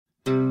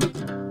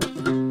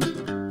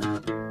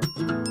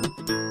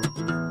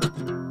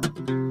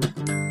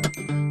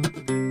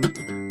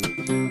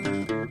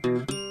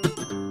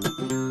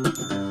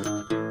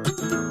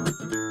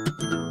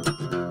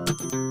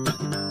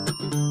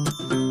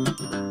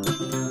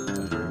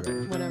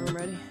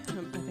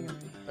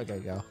There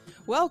you go.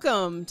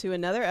 Welcome to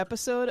another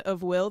episode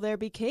of Will There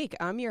Be Cake?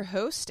 I'm your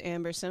host,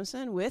 Amber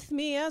Simpson. With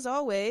me, as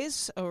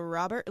always,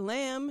 Robert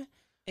Lamb.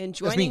 And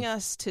joining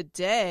us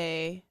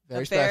today,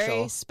 very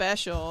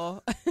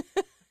special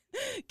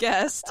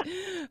guest,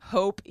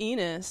 Hope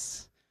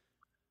Ennis.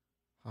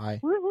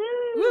 Hi.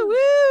 Woo-hoo!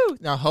 Woo-woo!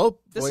 Now,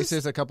 Hope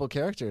voices a couple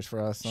characters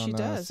for us on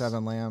the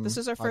Seven Lamb. This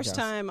is our first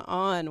time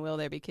on Will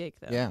There Be Cake,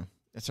 though. Yeah.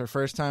 It's her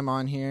first time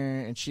on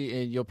here, and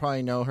you'll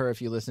probably know her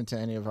if you listen to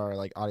any of our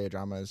audio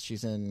dramas.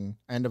 She's in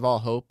End of All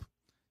Hope.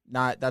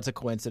 That's a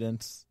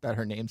coincidence that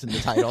her name's in the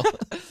title.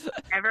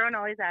 Everyone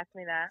always asks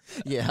me that.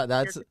 Yeah,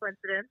 that's just a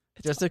coincidence.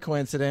 Just a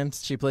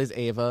coincidence. She plays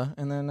Ava,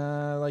 and then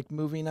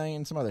movie night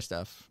and some other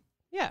stuff.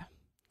 Yeah.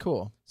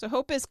 Cool. So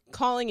Hope is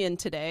calling in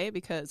today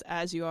because,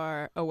 as you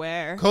are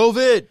aware,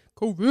 COVID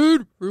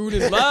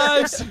ruining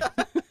lives.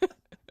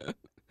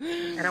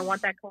 I don't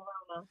want that corona.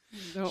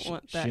 You don't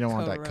want that. She don't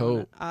want that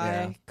coat.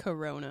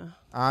 Corona.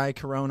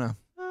 Corona.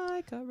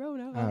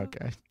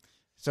 Okay.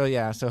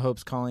 So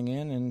Hope's calling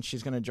in, and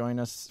she's going to join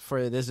us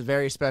for this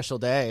very special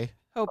day.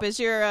 Hope, is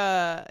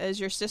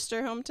your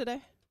sister home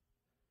today?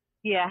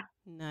 Yeah.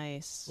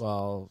 Nice.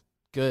 Well,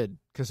 good,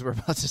 because we're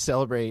about to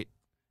celebrate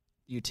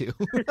you two.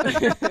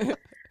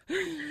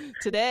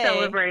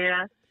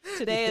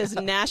 Today is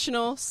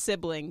National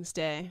Siblings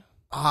Day.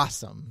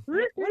 Awesome.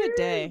 What a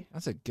day.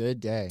 That's a good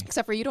day.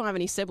 Except for you don't have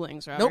any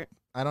siblings, Robert. Nope.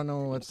 I don't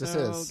know what this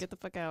is. Get the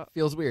fuck out.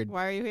 Feels weird.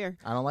 Why are you here?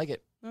 I don't like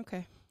it.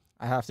 Okay.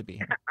 I have to be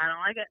here. I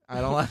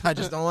don't like it. I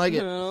just don't like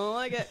it. I don't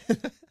like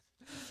it.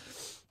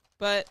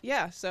 But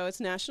yeah, so it's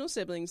National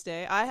Siblings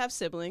Day. I have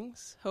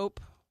siblings. Hope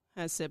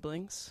has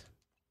siblings.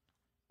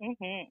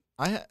 Mm-hmm.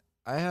 I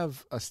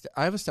have a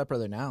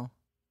stepbrother now.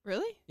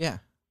 Really? Yeah.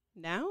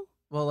 Now?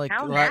 Well,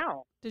 how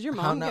now? Did your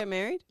mom get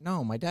married?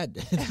 No, my dad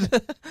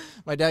did.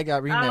 My dad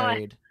got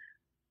remarried.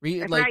 I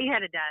forgot you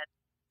had a dad.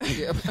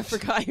 Yeah. I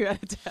forgot you had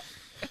a dad.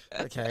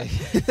 Okay.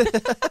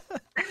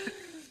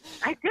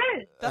 I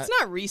did. That's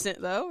not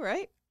recent, though,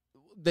 right?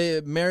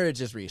 The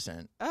marriage is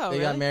recent. Oh, They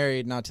really? got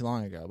married not too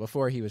long ago.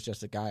 Before, he was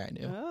just a guy I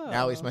knew. Oh.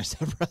 Now he's my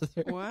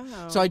stepbrother.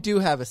 Wow. So I do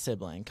have a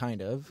sibling,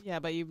 kind of. Yeah,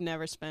 but you've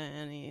never spent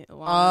any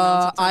long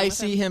amounts of time I with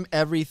see him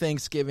every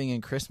Thanksgiving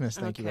and Christmas.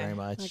 Thank you Okay. very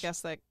much. I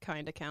guess that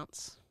kind of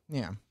counts.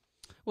 Yeah.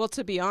 Well,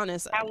 to be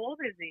honest, How old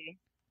is he?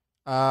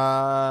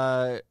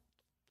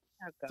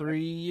 3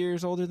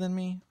 years older than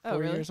me. Oh, 4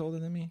 really? years older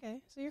than me. okay,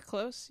 so you're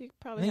close. You I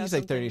probably think have he's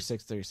like something.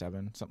 36,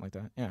 37, something like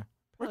that. Yeah.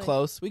 We're Probably.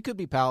 close. We could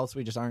be pals.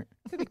 We just aren't.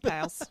 Could be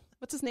pals.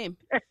 What's his name?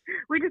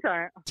 We just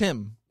aren't.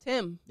 Tim.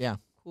 Tim. Yeah.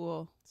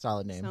 Cool.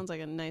 Solid name. Sounds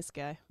like a nice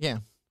guy. Yeah.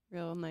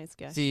 Real nice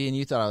guy. See, and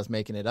you thought I was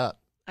making it up.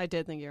 I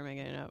did think you were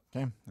making it up.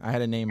 Okay. I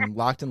had a name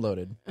locked and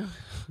loaded.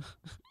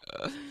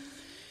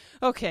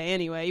 Okay,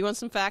 anyway, you want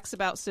some facts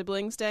about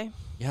Siblings Day?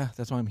 Yeah,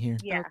 that's why I'm here.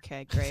 Yeah.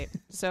 Okay, great.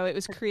 So it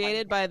was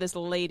created by this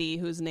lady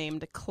who's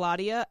named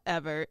Claudia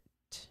Evert.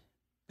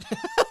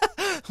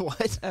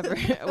 What?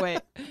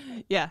 Evert.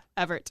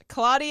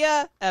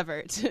 Claudia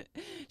Evert.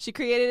 She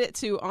created it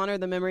to honor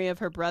the memory of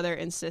her brother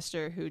and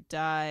sister who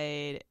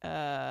died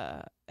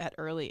at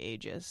early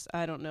ages.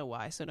 I don't know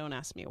why, so don't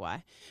ask me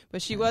why.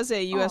 But she was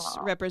a U.S.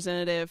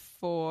 representative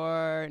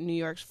for New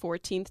York's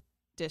 14th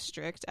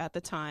district at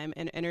the time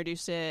and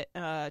introduced it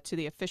to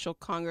the official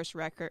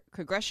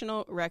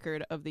congressional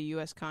record of the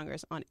U.S.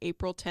 Congress on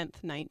April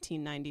 10th,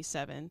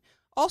 1997.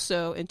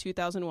 Also in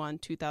 2001,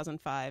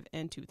 2005,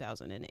 and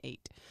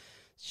 2008.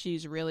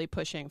 She's really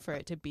pushing for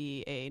it to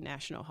be a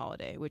national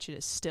holiday, which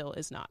it still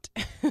is not.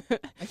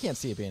 I can't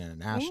see it being a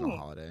national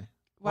holiday.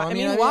 Why?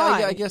 Well,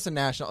 why? I guess a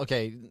national.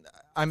 Okay,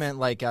 I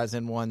meant as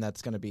in one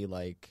that's going to be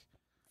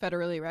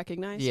federally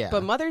recognized. Yeah.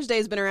 But Mother's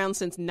Day's been around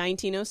since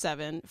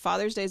 1907.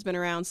 Father's Day's been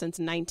around since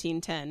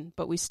 1910,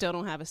 but we still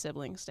don't have a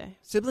Siblings Day.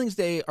 Siblings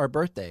Day are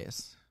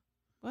birthdays.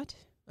 What?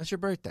 That's your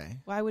birthday.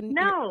 Why wouldn't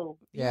No.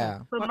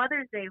 Yeah. But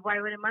Mother's Day,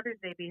 why wouldn't Mother's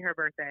Day be her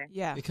birthday?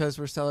 Yeah. Because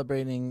we're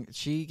celebrating.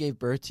 She gave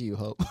birth to you,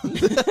 Hope.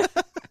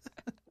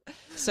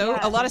 So Yeah,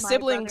 a lot of my brother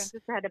siblings. and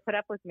sister had to put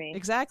up with me.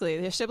 Exactly.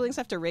 Their siblings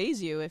have to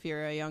raise you if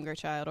you're a younger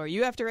child, or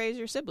you have to raise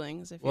your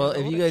siblings if you're Well, an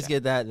if you older guys child.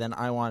 get that, then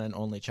I want an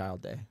only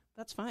child day.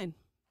 That's fine.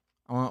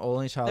 I want an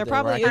only child There day.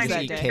 probably where I is can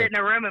that eat day. Sit cake. in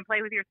a room and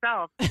play with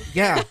yourself.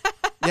 Yeah.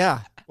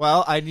 Yeah.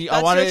 Well, I That's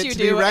want what it you to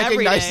be do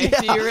every recognized. day.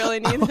 Yeah. Do you really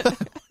need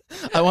that?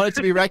 I want it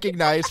to be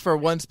recognized for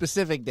one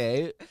specific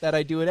day that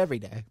I do it every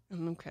day.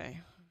 Okay.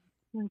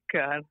 Oh,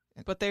 God.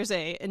 But there's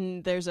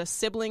a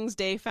Siblings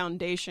Day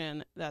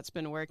Foundation that's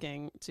been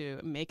working to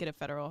make it a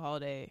federal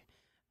holiday.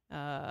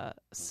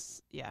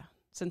 Since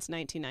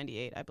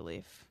 1998, I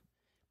believe.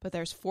 But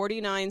there's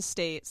 49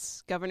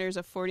 states, governors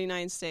of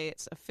 49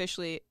 states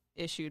officially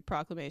issued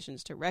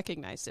proclamations to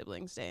recognize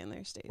Siblings Day in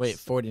their states. Wait,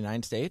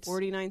 49 states?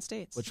 49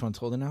 states. Which one's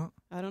holding out?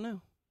 I don't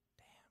know.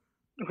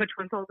 Which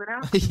one's holding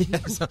out? Yeah,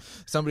 so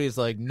somebody's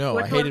like, no,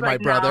 Which I hated one's my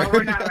like, brother. No,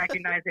 we're not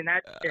recognizing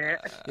that shit.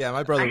 Yeah,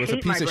 my brother I was a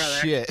hate my piece of brother.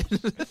 shit.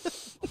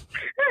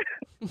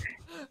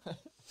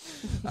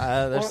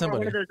 There's Or somebody.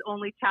 one of those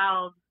only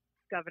child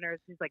governors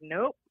who's like,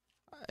 nope.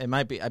 It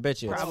might be. I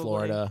bet you it's Probably.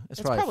 Florida.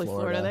 It's probably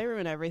Florida. They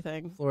ruin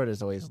everything.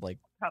 Florida's always like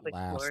Probably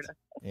last. Florida.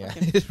 Yeah.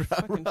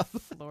 Fucking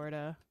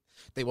Florida.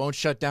 They won't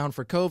shut down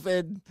for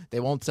COVID. They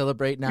won't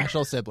celebrate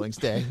National Siblings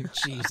Day.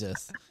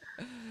 Jesus.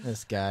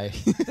 This guy.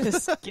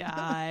 This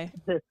guy.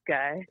 This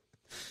guy.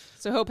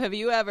 So, Hope, have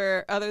you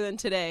ever, other than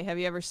today, have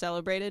you ever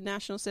celebrated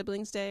National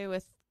Siblings Day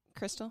with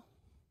Crystal?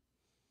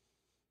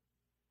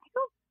 I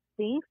don't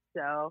think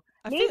so.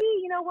 I Maybe, feel-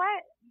 you know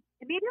what?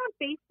 Maybe on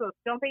Facebook,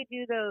 don't they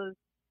do those,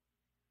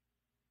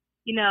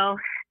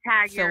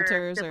 tag Filters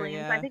your or, siblings?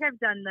 yeah. I think I've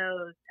done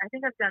those.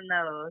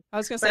 I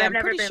was going to But say, I've I'm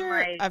never pretty been, sure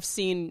like- I've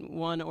seen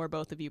one or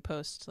both of you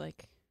post,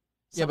 like,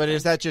 Yeah, but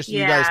is something. that just you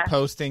guys Yeah.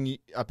 posting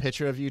a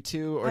picture of you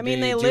two? Or I mean,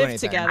 do you they do live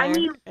anything? together, I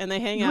mean, and they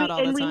hang out all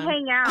the time. We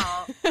hang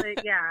out.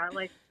 But yeah,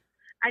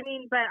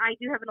 but I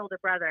do have an older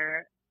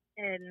brother,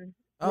 and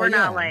Oh, we're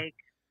not yeah.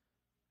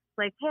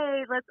 like,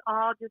 hey, let's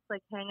all just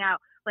hang out.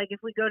 Like if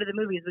we go to the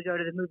movies, we go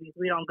to the movies.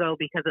 We don't go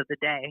because of the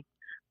day.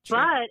 True.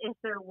 But if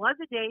there was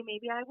a day,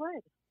 maybe I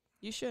would.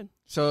 You should.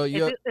 So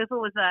you If it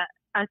was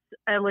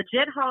a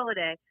legit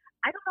holiday,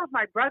 I don't know if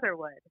my brother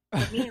would,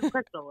 but me and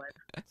Crystal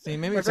would. see,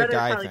 maybe My it's a brother would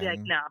guy probably thing. be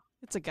like, no.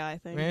 It's a guy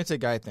thing. Maybe it's a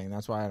guy thing.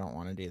 That's why I don't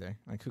want it either.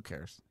 Like, who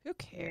cares? Who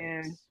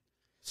cares? Yeah.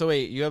 So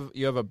wait, you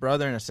have a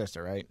brother and a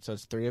sister, right? So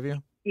it's three of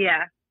you.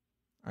 Yeah,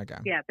 Okay.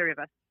 yeah, three of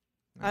us.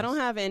 I don't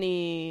have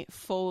any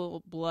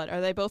full blood.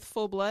 Are they both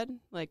full blood?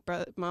 Like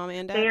mom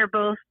and dad? They are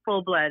both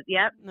full blood.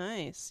 Yep,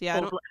 Nice. Yeah,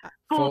 full, I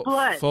don't. full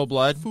blood. Full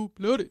blood. Full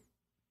blooded.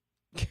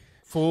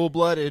 Full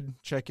blooded.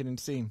 Check it and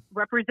see.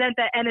 Represent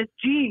that Ennis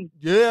gene.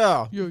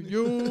 Yeah. Yo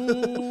yo.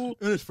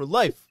 And it's for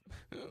life.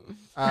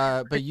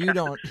 But you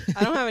don't.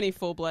 I don't have any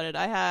full blooded.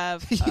 I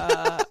have.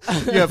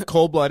 You have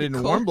cold blooded and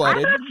Cold- warm I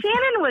blooded. thought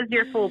Shannon was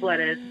your full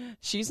blooded.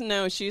 She's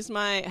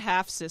my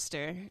half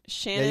sister.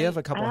 Shannon. Yeah, you have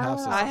a couple half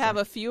sisters. I have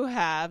a few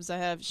halves. I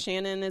have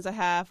Shannon is a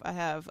half. I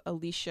have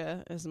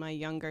Alicia as my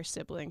younger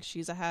sibling.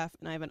 She's a half,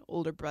 and I have an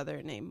older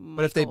brother named Michael.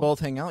 But if they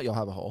both hang out, you'll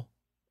have a whole.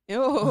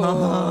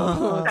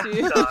 Oh, Oh,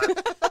 dude.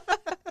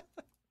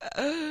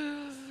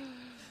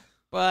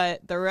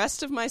 But the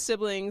rest of my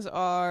siblings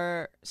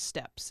are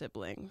step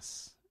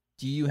siblings.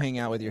 Do you hang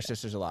out with your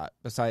sisters a lot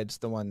besides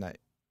the one that,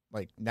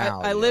 like,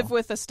 now? I you live know?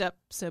 with a step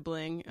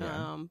sibling,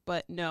 Yeah.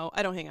 but no,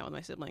 I don't hang out with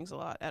my siblings a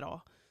lot at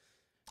all.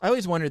 I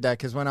always wondered that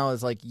because when I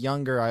was like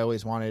younger, I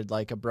always wanted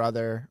like a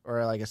brother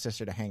or like a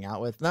sister to hang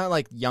out with. Not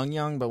like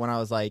young, but when I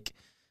was like,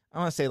 I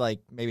want to say like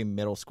maybe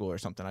middle school or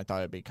something, I thought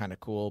it'd be kind of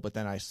cool. But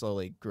then I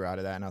slowly grew out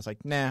of that, and I was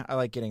like, nah, I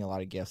like getting a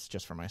lot of gifts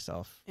just for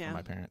myself Yeah. and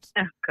my parents.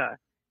 God.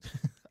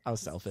 I was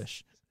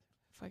selfish.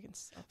 Fucking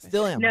selfish.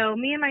 Still am. No,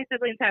 me and my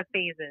siblings have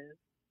phases.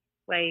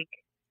 Like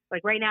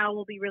right now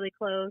we'll be really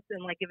close,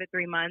 and like give it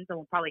 3 months, and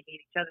we'll probably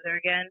hate each other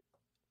again.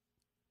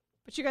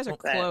 But you guys are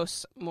Okay.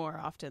 close more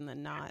often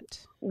than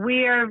not.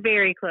 We are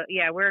very close.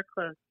 Yeah, we're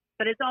close,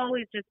 but it's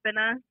always just been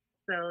us.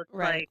 So it's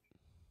Right. like,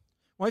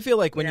 Well, I feel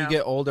like when You you know.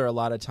 get older, a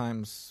lot of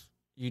times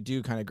you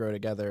do kind of grow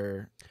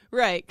together.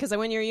 Right, because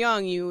when you're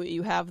young,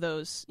 you have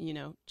those,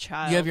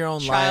 child. You have your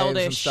own childish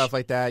lives and stuff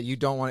like that. You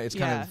don't want. It's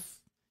kind Yeah. of.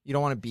 You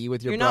don't want to be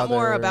with your You're brother. not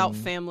more about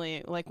and-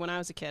 family. Like when I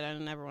was a kid, I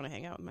didn't ever want to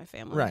hang out with my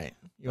family. Right.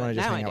 You But want to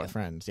just now hang I out do. with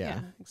friends.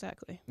 Yeah.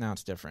 exactly. Now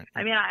it's different.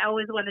 I mean, I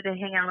always wanted to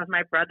hang out with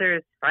my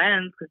brother's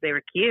friends because they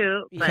were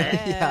cute, but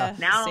Yeah,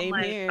 now same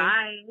I'm like, here.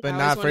 bye. But I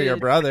not always for your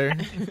wanted- brother.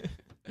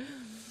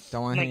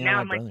 Don't want to Like hang now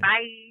out I'm with like, brother.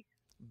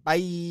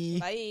 bye. Bye.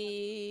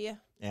 Bye.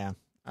 Yeah.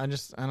 I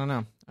don't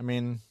know. I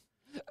mean,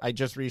 I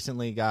just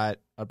recently got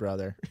a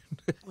brother.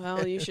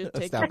 Well, you should A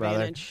take stepbrother.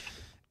 advantage.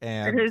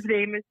 And His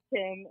name is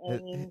Tim,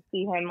 and you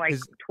see him like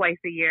his- twice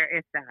a year,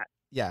 if that.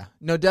 yeah,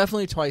 no,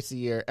 definitely twice a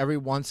year. Every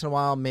once in a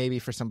while, maybe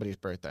for somebody's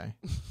birthday.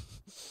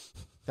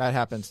 That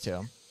happens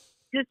too.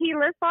 Does he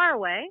live far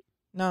away?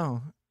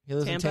 No, he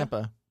lives in Tampa?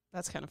 Tampa.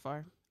 That's kind of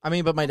far. I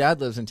mean, but my dad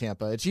lives in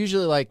Tampa. It's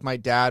usually like my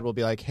dad will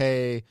be like,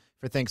 hey,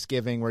 for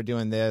Thanksgiving, we're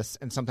doing this.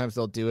 And sometimes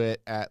they'll do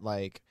it at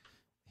like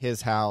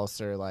his house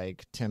or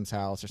like Tim's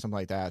house or something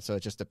like that. So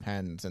it just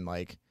depends. And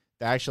like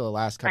the actual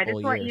last I couple just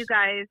of want years. you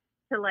guys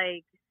to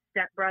like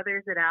step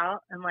brothers it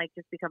out and like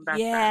just become best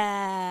friends.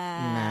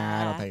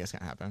 Nah, I don't think it's going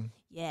to happen.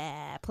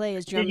 Yeah, play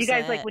his drum Did you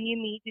guys set. like when you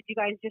meet? Did you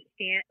guys just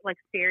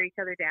stare each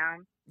other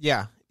down?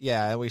 Yeah.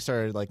 Yeah. And we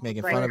started like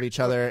making Like- fun of each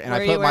other. And Were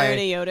I you put wearing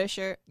my, a Yoda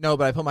shirt? no,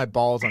 but I put my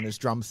balls on his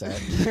drum set.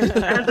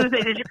 I was gonna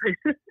say, did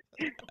you?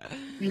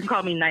 You can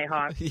call me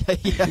Nighthawk. yeah.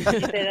 Did you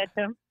say that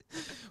to him?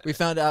 We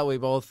found out we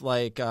both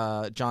like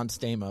John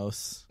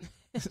Stamos.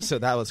 So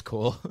that was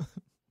cool.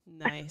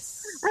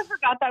 Nice. I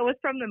forgot that was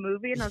from the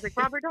movie, and I was like,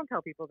 Robert, don't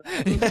tell people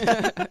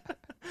that.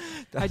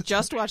 I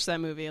just watched that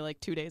movie like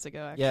 2 days ago.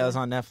 Actually. Yeah, it was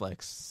on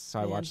Netflix. So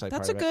I Man, watched like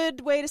That's part a of it.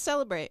 good way to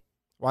celebrate.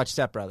 Watch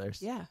Step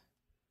Brothers. Yeah.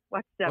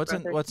 What's that,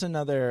 brother? What's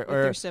another With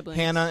or your siblings.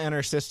 Hannah and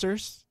her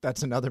sisters?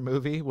 That's another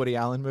movie, Woody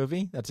Allen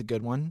movie. That's a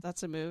good one.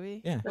 That's a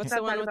movie. Yeah. What's What's that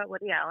the one one with, about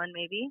Woody Allen?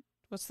 Maybe.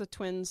 what's the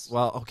twins?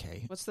 Well,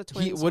 okay. What's the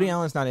twins? Woody one?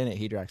 Allen's not in it.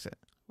 He directs it.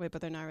 Wait,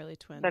 but they're not really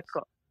twins. That's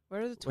cool. What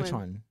are the twins? Which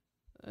one?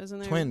 Isn't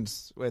there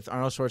Twins with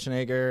Arnold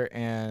Schwarzenegger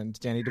and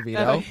Danny Oh,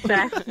 DeVito.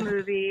 Best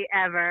movie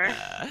ever.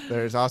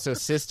 There's also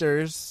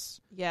Sisters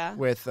Yeah,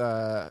 with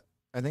I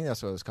think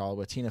that's what it was called,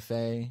 with Tina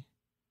Fey.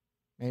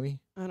 Maybe.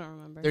 I don't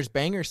remember. There's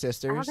Banger I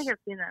Sisters. don't think I've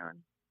seen that one.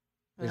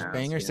 There's Oh,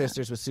 Banger yeah.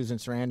 Sisters with Susan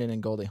Sarandon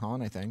and Goldie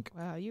Hawn, I think.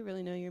 Wow, you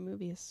really know your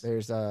movies.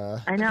 There's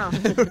I know.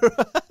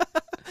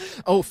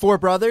 Oh, Four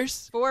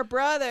Brothers. Four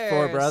Brothers.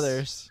 Four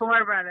Brothers.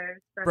 Four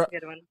Brothers. That's Bro- a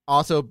good one.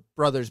 Also,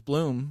 Brothers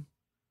Bloom.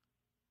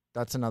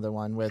 That's another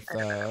one with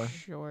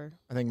Sure.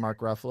 I think Mark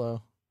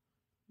Ruffalo,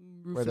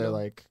 where they're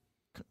like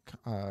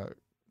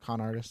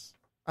con artists.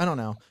 I don't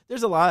know.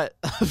 There's a lot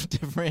of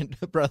different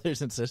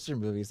brothers and sister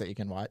movies that you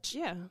can watch.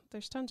 Yeah,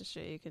 there's tons of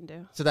shit you can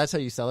do. So that's how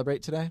you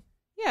celebrate today?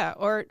 Yeah,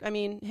 or, I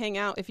mean, hang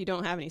out. If you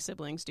don't have any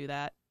siblings, do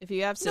that. If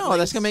you have siblings. No,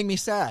 that's going to make me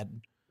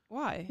sad.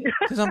 Why?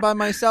 Because I'm by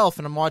myself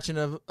and I'm watching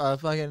a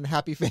fucking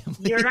happy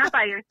family. You're not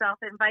by yourself.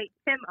 Invite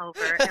Tim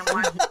over and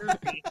watch the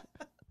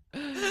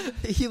movie.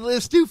 He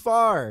lives too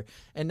far.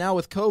 And now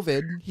with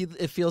COVID,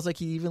 it feels like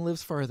he even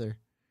lives further.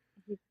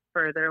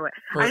 Further away.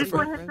 I just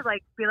want him to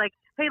be like,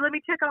 hey, let me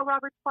check out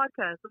Robert's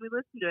podcast. Let me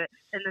listen to it.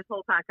 And this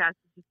whole podcast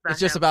is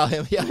just about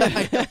him. It's just about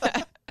him.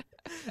 Yeah.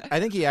 I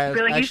think he has.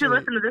 Be like, you should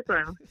listen to this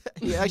one.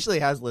 He actually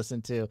has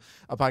listened to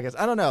a podcast.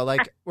 I don't know.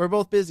 Like, we're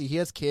both busy. He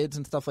has kids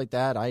and stuff like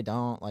that. I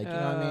don't. Like, you know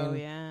what I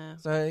mean? Yeah.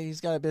 So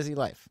he's got a busy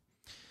life.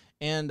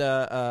 And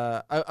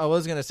I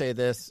was going to say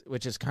this,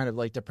 which is kind of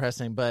like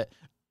depressing, but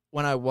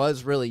when I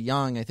was really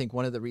young, I think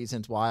one of the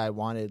reasons why I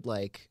wanted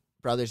like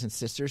brothers and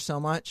sisters so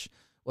much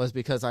was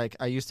because I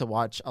used to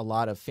watch a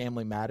lot of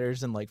Family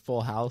Matters and like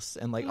Full House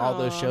and like all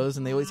those shows,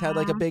 and they always had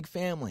like a big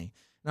family.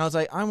 And I was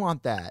like, I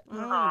want that.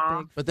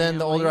 But then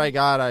the older I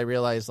got, I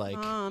realized like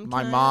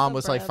my mom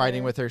was like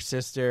fighting with her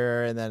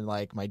sister, and then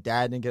like my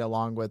dad didn't get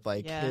along with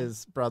like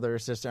his brother or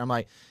sister. I'm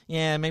like,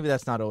 yeah, maybe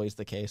that's not always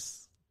the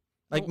case.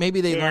 Like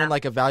maybe they learn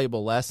like a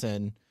valuable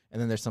lesson,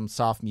 and then there's some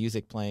soft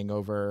music playing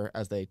over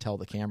as they tell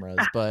the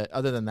cameras. But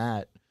other than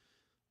that.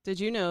 Did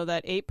you know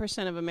that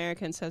 8% of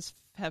Americans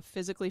have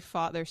physically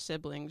fought their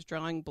siblings,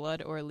 drawing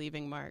blood or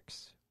leaving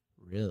marks?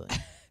 Really?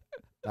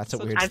 That's a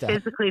weird I stat.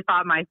 physically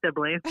fought my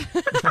siblings.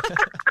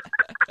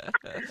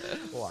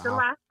 Wow. The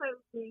last time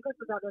me and Chris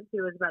got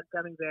into was about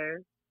gummy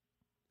bears.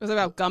 Was it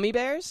about gummy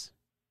bears?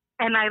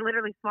 And I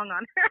literally swung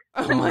on her.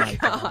 Oh my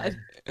God.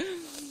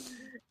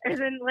 And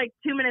then like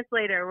 2 minutes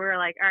later, we were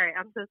like, all right,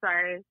 I'm so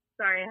sorry.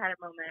 Sorry, I had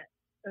a moment.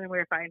 And then we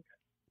were fine.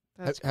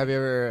 Have you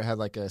ever had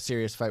like a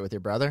serious fight with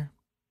your brother?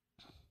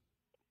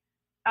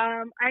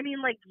 I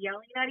mean, like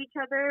yelling at each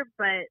other,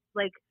 but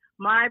like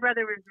my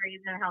brother was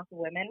raised in a house of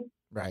women.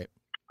 Right.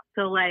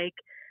 So like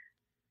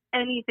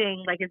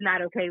anything like is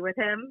not okay with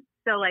him.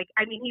 So like,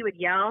 I mean, he would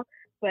yell,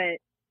 but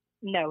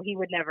no, he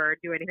would never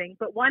do anything.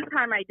 But one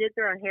time I did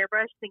throw a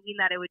hairbrush thinking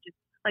that it would just,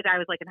 like I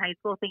was like in high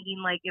school thinking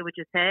like it would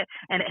just hit,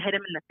 and it hit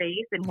him in the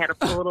face and he had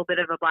a little bit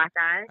of a black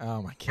eye.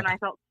 Oh my God. And I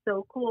felt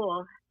so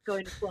cool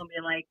going to school and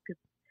being like, because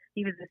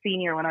he was a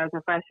senior when I was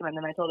a freshman,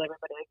 and I told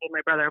everybody I gave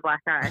my brother a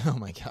black eye. Oh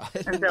my God.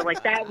 And so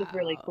like that was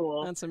really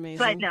cool. That's amazing.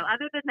 But no,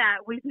 other than that,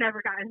 we've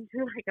never gotten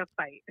into like a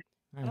fight.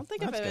 I don't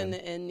think I've been in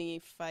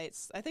any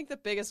fights. I think the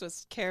biggest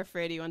was Cara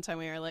Frady. One time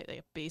we were like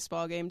a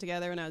baseball game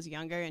together when I was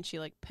younger, and she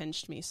like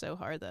pinched me so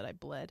hard that I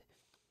bled.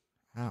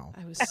 Wow.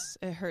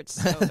 It hurts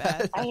so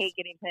bad. I hate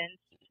getting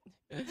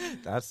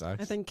pinched. That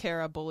sucks. I think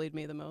Kara bullied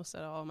me the most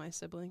out of all my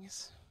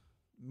siblings.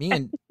 Me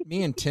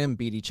and Tim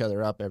beat each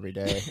other up every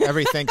day,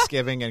 every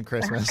Thanksgiving and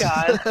Christmas.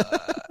 God.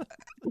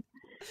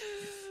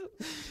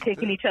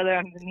 Kicking each other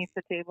underneath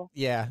the table.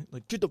 Yeah,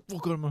 like get the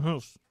fuck out of my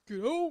house.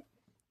 Get out.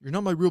 You're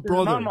not my real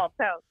brother. My mom's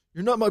house.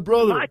 You're not my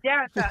brother. My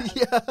dad's house.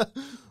 Yeah.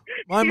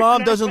 My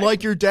mom doesn't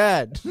like your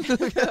dad.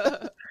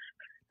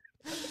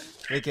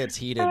 It gets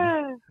heated.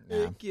 Nah.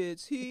 It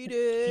gets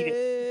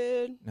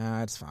heated.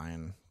 Nah, it's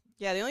fine.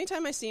 Yeah, the only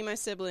time I see my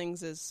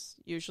siblings is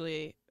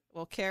usually,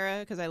 well, Kara,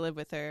 because I live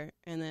with her,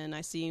 and then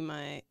I see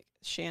my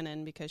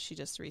Shannon because she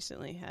just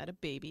recently had a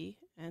baby,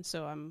 and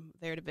so I'm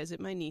there to visit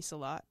my niece a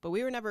lot. But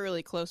we were never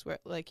really close.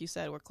 Like you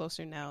said, we're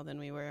closer now than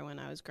we were when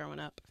I was growing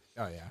up.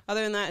 Oh, yeah.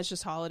 Other than that, it's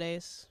just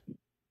holidays.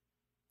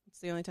 It's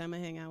the only time I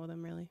hang out with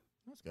them, really.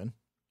 That's good.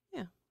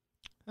 Yeah.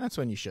 That's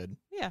when you should.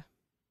 Yeah.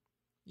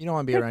 You don't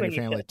want to be around your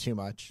family too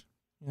much.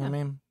 You know what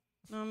I mean?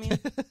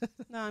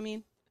 No, I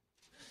mean.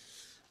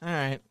 All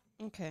right.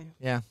 Okay.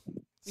 Yeah.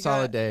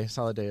 Solid day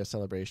of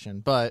celebration.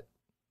 But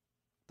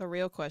the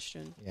real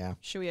question. Yeah.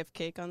 Should we have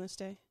cake on this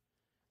day?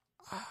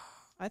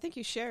 I think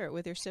you share it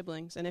with your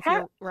siblings. And if I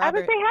you're Robert,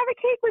 would say have a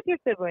cake with your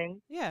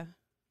siblings. yeah.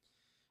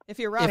 If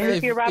you're Robert,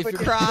 If you're Robert,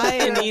 cry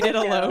and eat it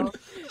alone.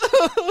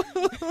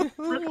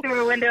 Look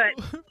through a window at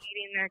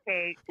eating their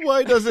cake.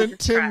 Why doesn't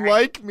Tim cry.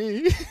 like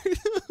me?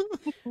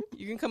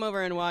 You can come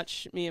over and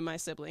watch me and my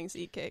siblings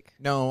eat cake.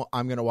 No,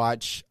 I'm going to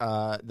watch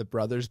The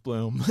Brothers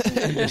Bloom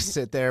and just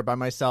sit there by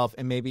myself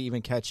and maybe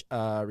even catch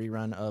a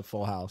rerun of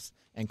Full House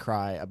and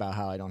cry about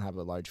how I don't have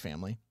a large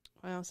family.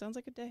 Wow, sounds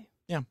like a day.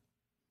 Yeah.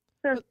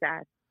 So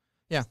sad.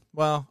 Yeah.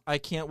 Well, I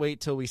can't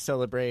wait till we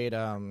celebrate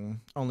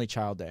Only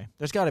Child Day.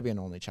 There's got to be an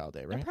Only Child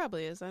Day, right? There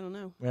probably is. I don't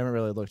know. We haven't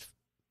really looked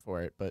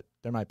for it, but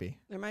there might be.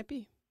 There might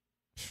be.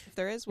 If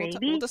there is, we'll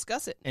Maybe.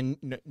 discuss it.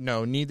 And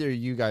no, neither of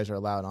you guys are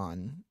allowed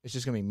on. It's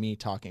just going to be me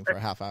talking for a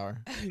half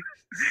hour.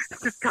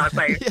 Just talk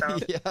by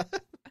yourself. Yeah.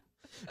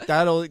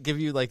 That'll give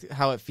you like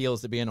how it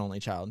feels to be an only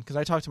child, because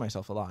I talk to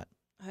myself a lot.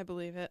 I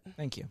believe it.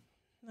 Thank you.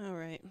 All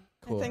right.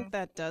 Cool. I think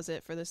that does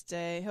it for this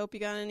day. Hope you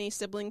got any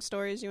sibling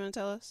stories you want to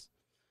tell us?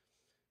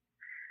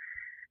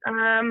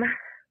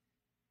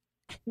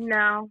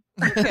 No.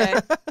 Okay.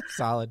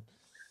 Solid.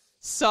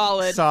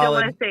 Solid. Don't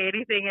want to say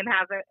anything and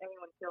have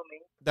anyone kill me.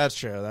 That's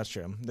true. That's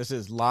true. This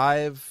is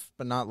live,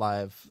 but not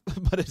live,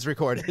 but it's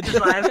recorded.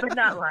 Live, but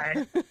not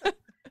live.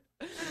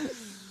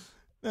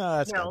 No,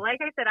 that's No, good. like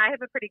I said, I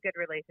have a pretty good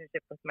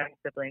relationship with my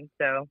siblings,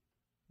 so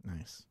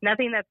Nice.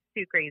 nothing that's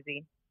too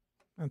crazy.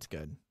 That's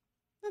good.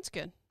 That's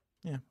good.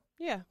 Yeah.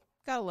 Yeah.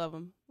 Gotta love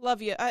them.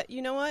 Love you.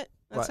 You know what?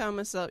 That's What? how I'm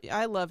going to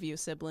I love you,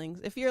 siblings.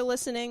 If you're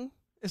listening,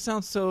 It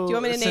sounds so. Do you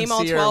want me to name all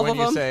sincere 12 when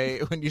of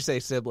them? When you say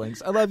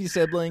siblings, I love you,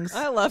 siblings.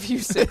 I love you,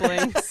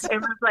 siblings. It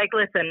was like,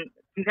 listen,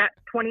 you got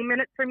 20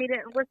 minutes for me to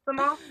list them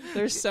all?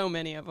 There's so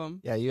many of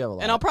them. Yeah, you have a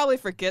lot. And I'll probably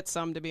forget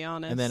some, to be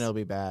honest. And then it'll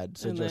be bad.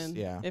 So And just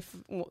then if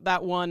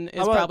that one is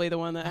How about- probably the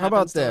one that How about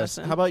happens to this?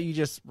 listen. How about you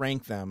just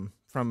rank them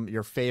from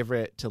your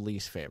favorite to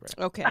least favorite?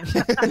 Okay.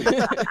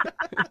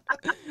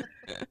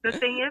 The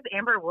thing is,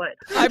 Amber would.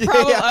 I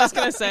was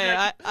going to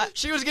say,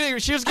 She was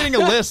getting a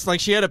list. Like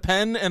she had a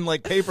pen and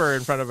like paper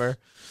in front of her.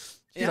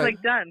 She's It's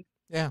like done.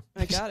 yeah.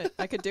 I got it.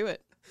 I could do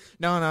it.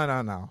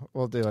 No.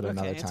 We'll do it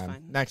another it's time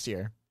fine. next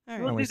year. All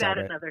We'll right. we do that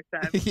celebrate. another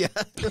time. Yeah.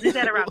 We'll do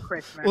that around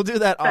Christmas. We'll do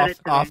that Set it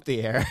to off me.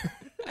 the air.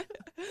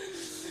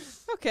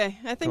 Okay.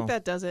 I think Cool.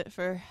 that does it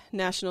for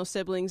National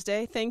Siblings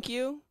Day. Thank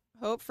you,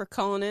 Hope, for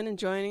calling in and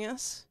joining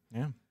us.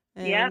 Yeah.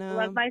 And, Yep,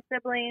 love my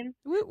siblings.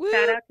 Woo, woo.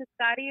 Shout out to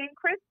Scotty and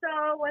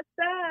Crystal. What's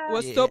up?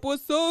 What's Yeah. up?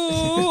 What's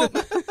up?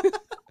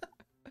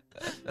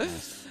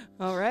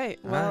 All right.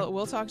 Well, right.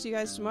 we'll talk to you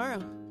guys tomorrow.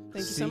 Thank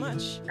you See so ya.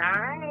 much.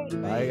 All right.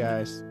 Bye,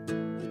 guys.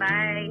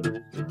 Bye.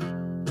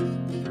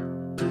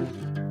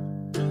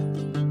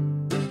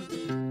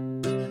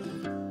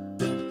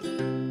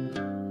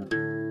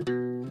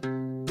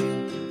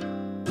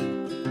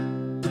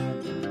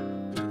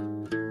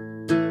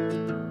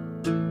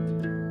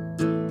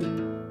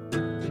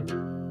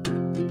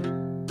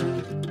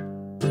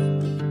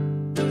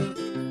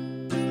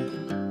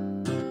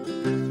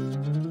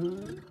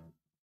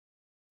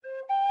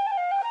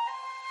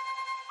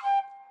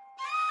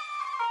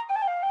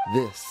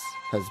 This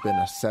has been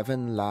a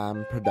Seven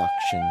Lamb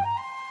production.